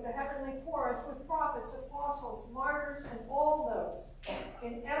 joining with the heavenly chorus with prophets, apostles, martyrs, and all those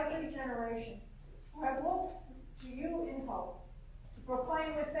in every generation who have looked to you in hope, to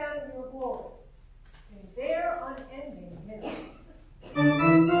proclaim with them your glory in their unending hymn.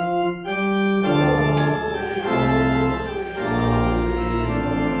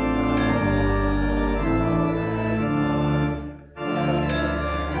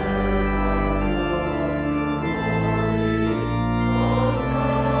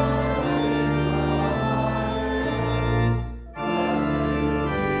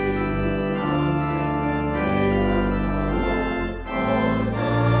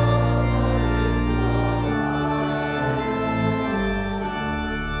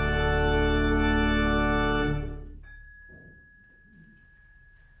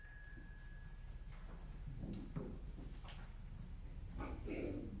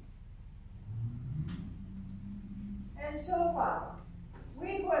 And so, Father,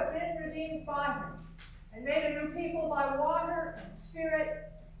 we who have been redeemed by him and made a new people by water and spirit,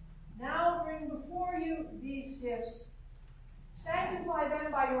 now bring before you these gifts. Sanctify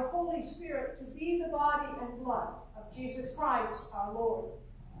them by your Holy Spirit to be the body and blood of Jesus Christ our Lord.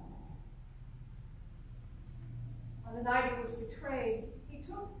 On the night he was betrayed, he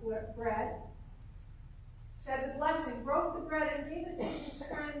took bread, said the blessing, broke the bread, and gave it to his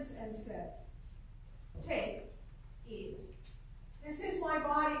friends and said, "Take, eat. This is my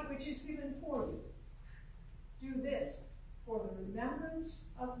body which is given for you. Do this for the remembrance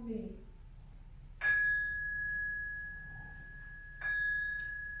of me."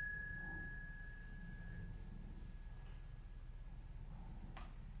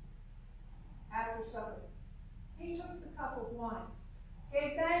 After supper, he took the cup of wine,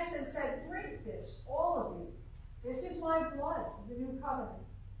 gave thanks, and said, "Drink this, all of you. This is my blood of the new covenant,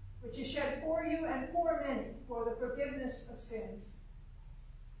 which is shed for you and for many for the forgiveness of sins.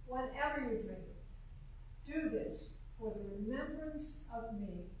 Whenever you drink it, do this for the remembrance of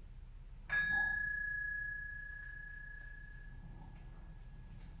me."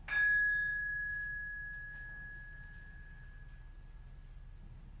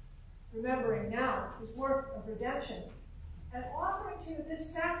 Remembering now his work of redemption and offering to you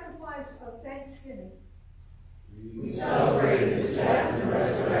this sacrifice of thanksgiving, We celebrate his death and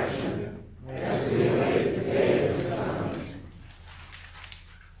resurrection as we await the day of his coming.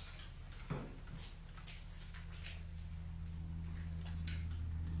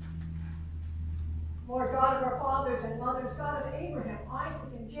 Lord God of our fathers and mothers, God of Abraham,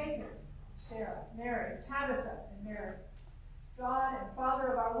 Isaac, and Jacob, Sarah, Mary, Tabitha, and Mary, God and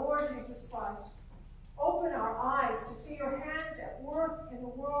Father of our Lord Jesus Christ, open our eyes to see your hands at work in the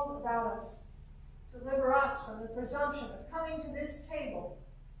world about us. Deliver us from the presumption of coming to this table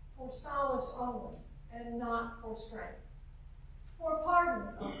for solace only and not for strength, for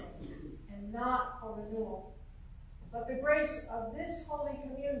pardon only and not for renewal. But the grace of this Holy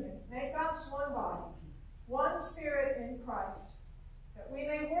Communion make us one body, one Spirit in Christ, that we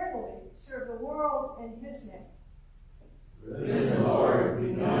may worthily serve the world in his name. Risen Lord, be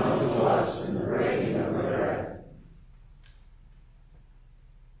known to us in the breaking of the bread.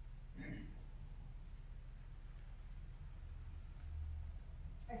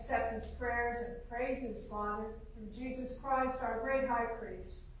 Accept his prayers and praises, Father, through Jesus Christ, our great high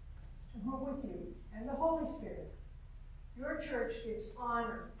priest, to whom with you and the Holy Spirit, your church gives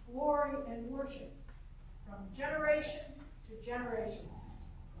honor, glory, and worship from generation to generation.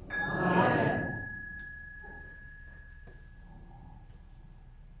 Amen.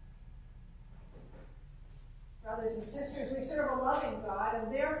 Brothers and sisters, we serve a loving God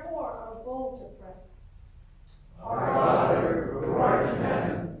and therefore are bold to pray. Our Father, who art in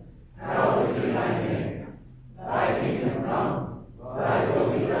heaven, hallowed be thy name. Thy kingdom come, thy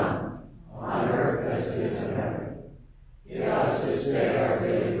will be done, on earth as it is in heaven. Give us this day our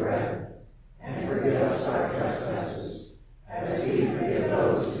daily bread, and forgive us our trespasses, as we forgive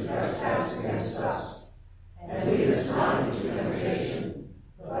those who trespass against us. And lead us not into temptation,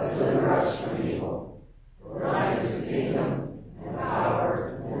 but deliver us from evil. For thine is the kingdom, and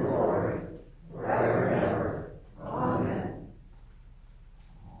power, and glory, forever and ever. Amen.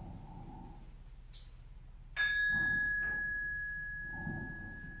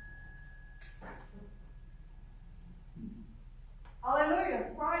 Hallelujah.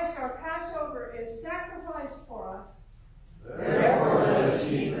 Christ, our Passover, is sacrificed for us. Therefore let us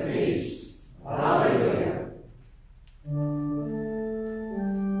keep the feast. Hallelujah.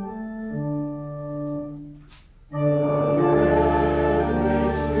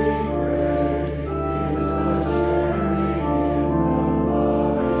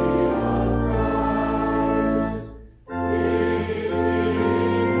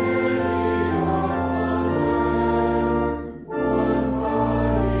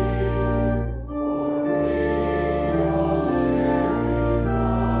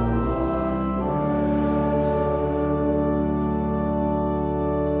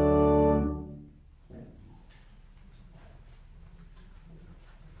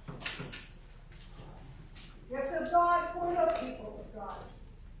 Gifts of God for the people of God.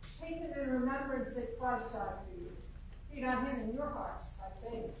 Take it in remembrance that Christ died for you. Feed on him in your hearts by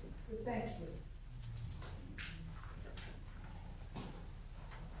faith with thanksgiving.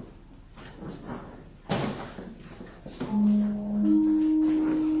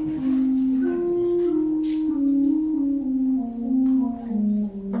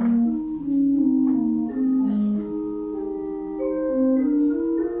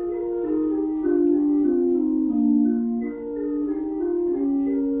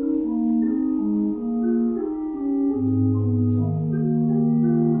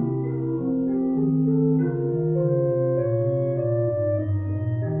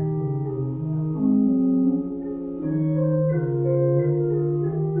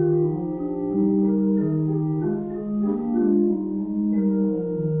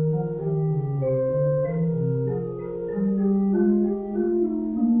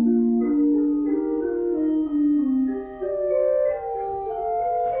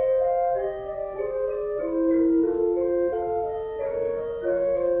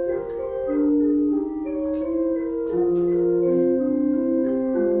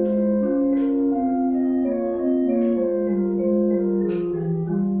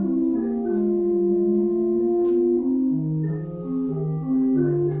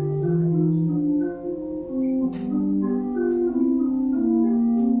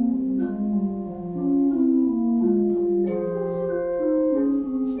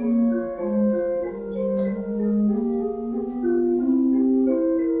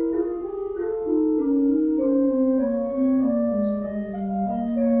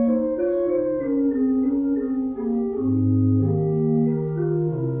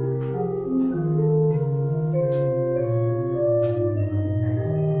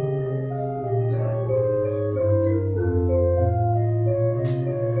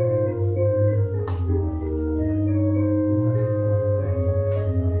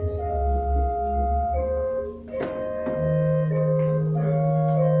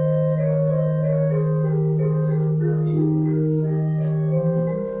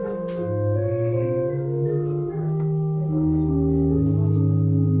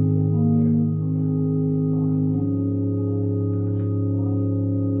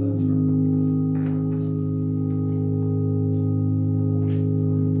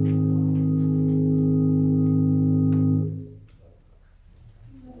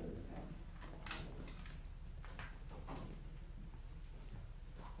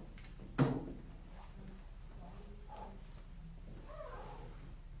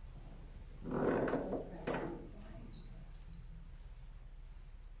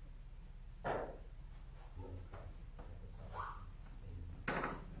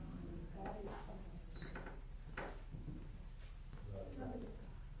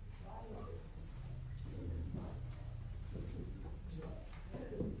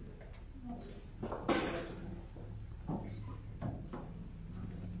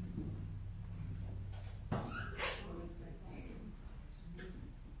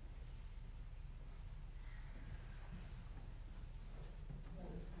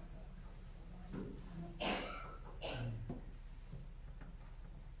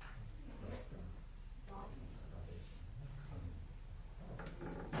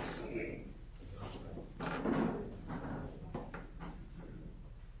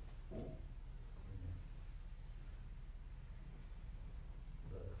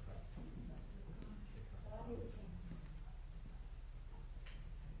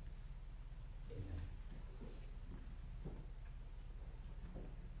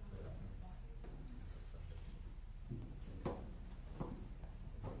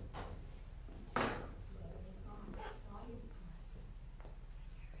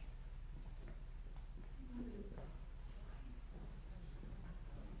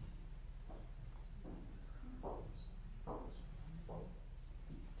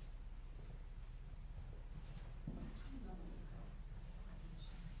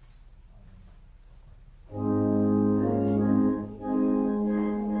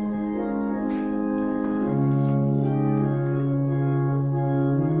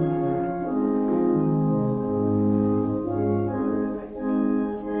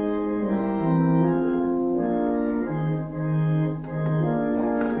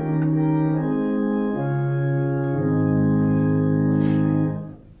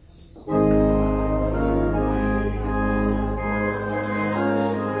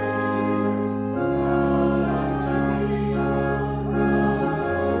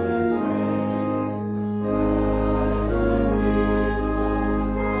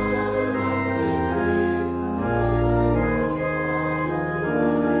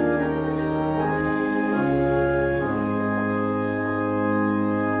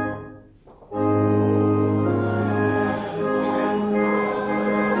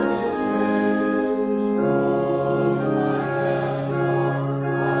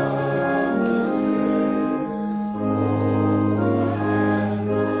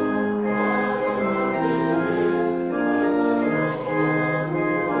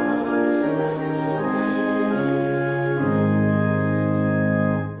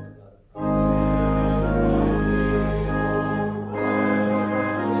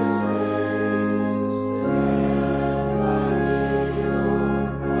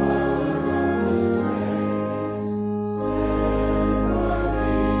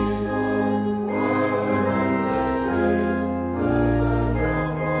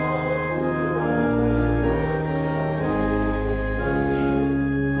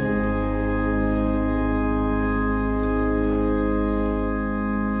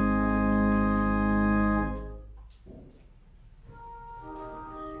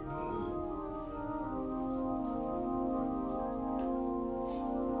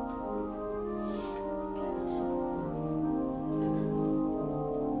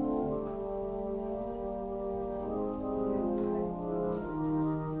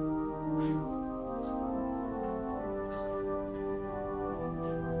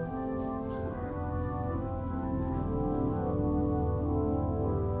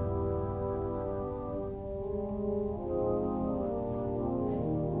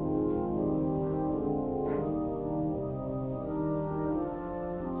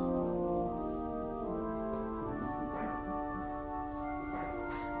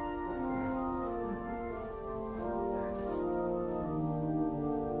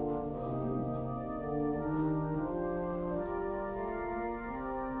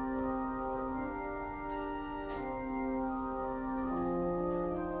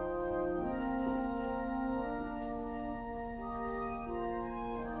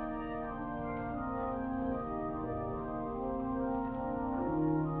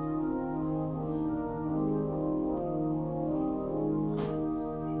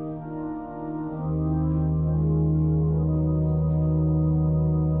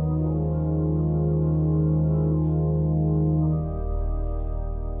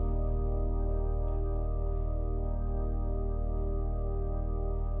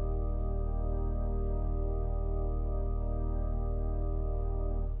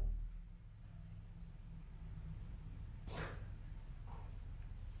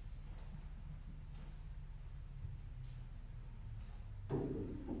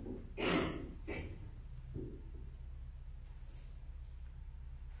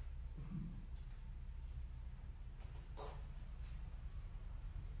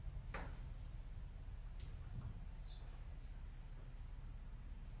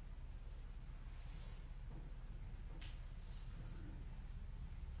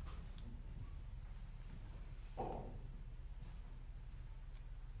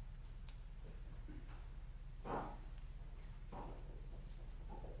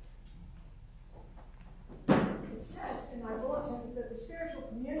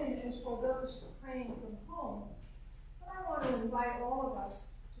 for those praying from home, but I want to invite all of us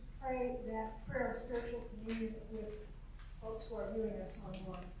to pray that prayer of spiritual communion with folks who are viewing us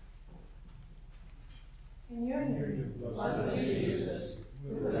online. In union, blessed Jesus,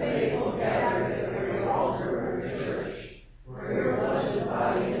 with the faithful gathering of every altar of your church, where your blessed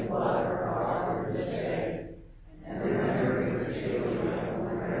body and blood are offered this day, and remembering particularly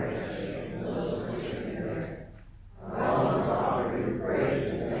my prayers and those worshiping there. I want to offer you praise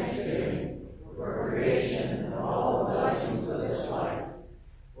and thanksgiving for creation and all the blessings of this life,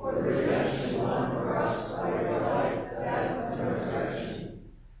 for the redemption won for us by your life, death, and resurrection,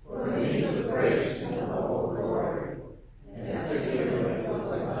 for the means of grace and the hope of glory, and particularly for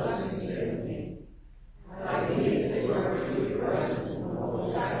the blessings given me. I believe that you are truly present in the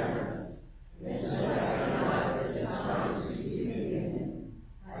Holy Sacrament, and since I cannot at this time receive communion,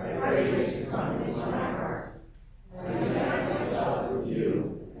 I pray you to come into my heart. I unite myself with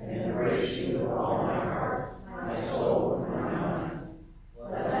you and embrace you with all my heart, my soul, and my mind.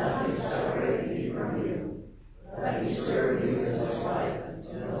 Let nothing separate me from you. Let me serve you in this life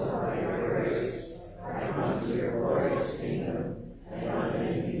until by your grace I come to your glorious kingdom and live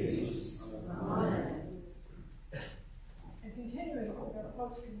in peace. Amen. and continuing with our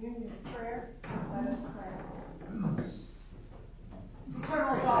post-communion prayer, let us pray.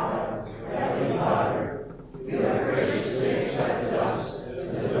 Eternal Father, Heavenly Father, you have graciously accepted us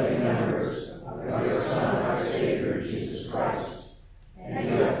as living members of your Son, our Savior, Jesus Christ, and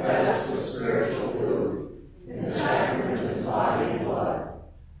you have fed us with spiritual food in the sacrament of his body and blood.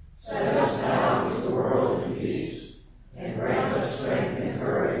 Send us now into the world in peace, and grant us strength and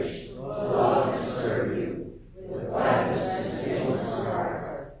courage to love and serve you with gladness and singleness of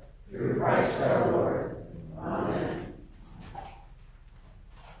heart. Through Christ our Lord. Amen.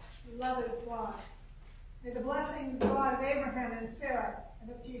 beloved God, may the blessing of God of Abraham and Sarah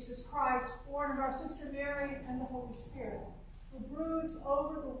and of Jesus Christ, born of our sister Mary and the Holy Spirit, who broods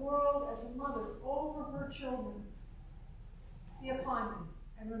over the world as a mother over her children, be upon you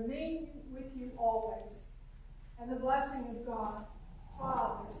and remain with you always. And the blessing of God,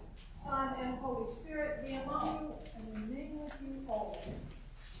 Father, Son, and Holy Spirit be among you and remain with you always.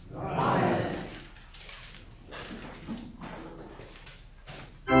 Amen.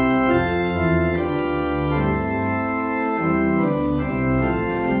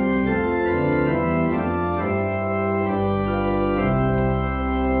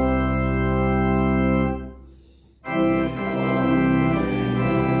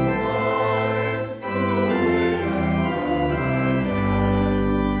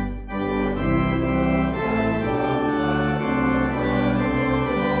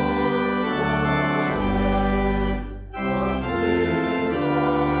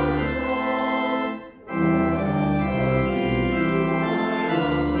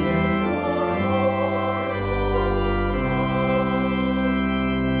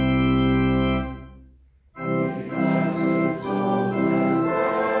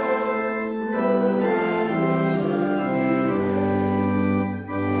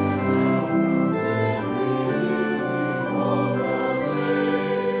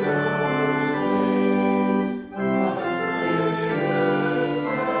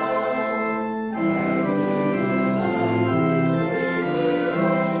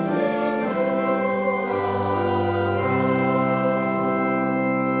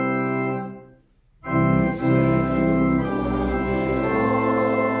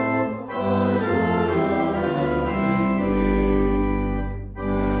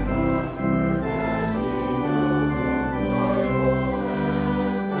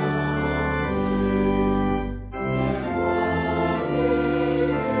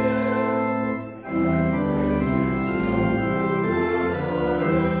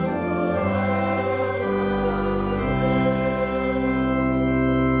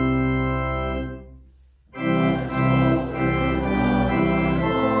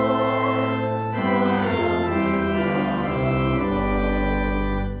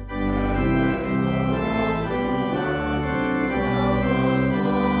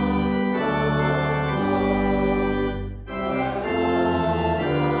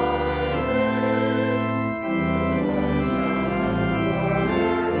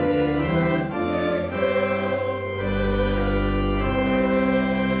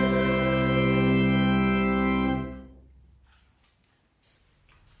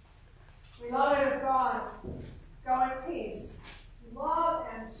 Beloved of God, go in peace. Love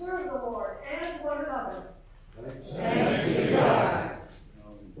and serve the Lord and one another. Thanks be to God.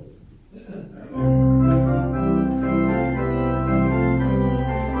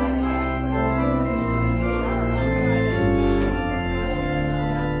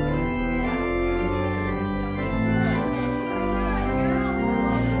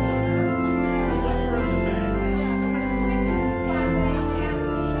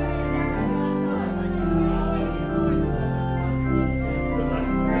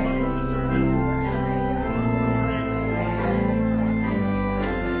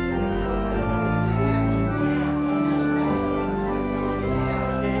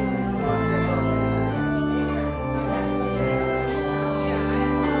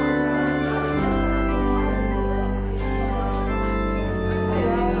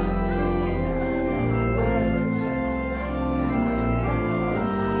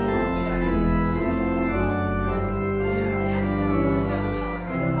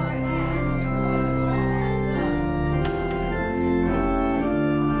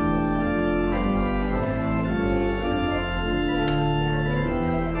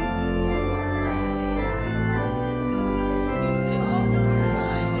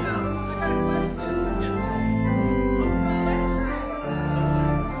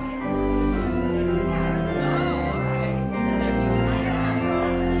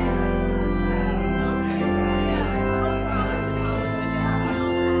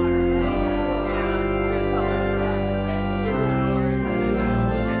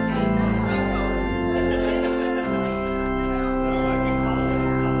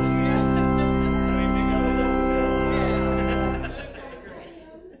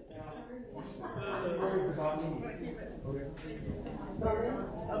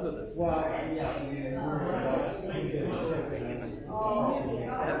 I'll do this. Well, yeah. Oh,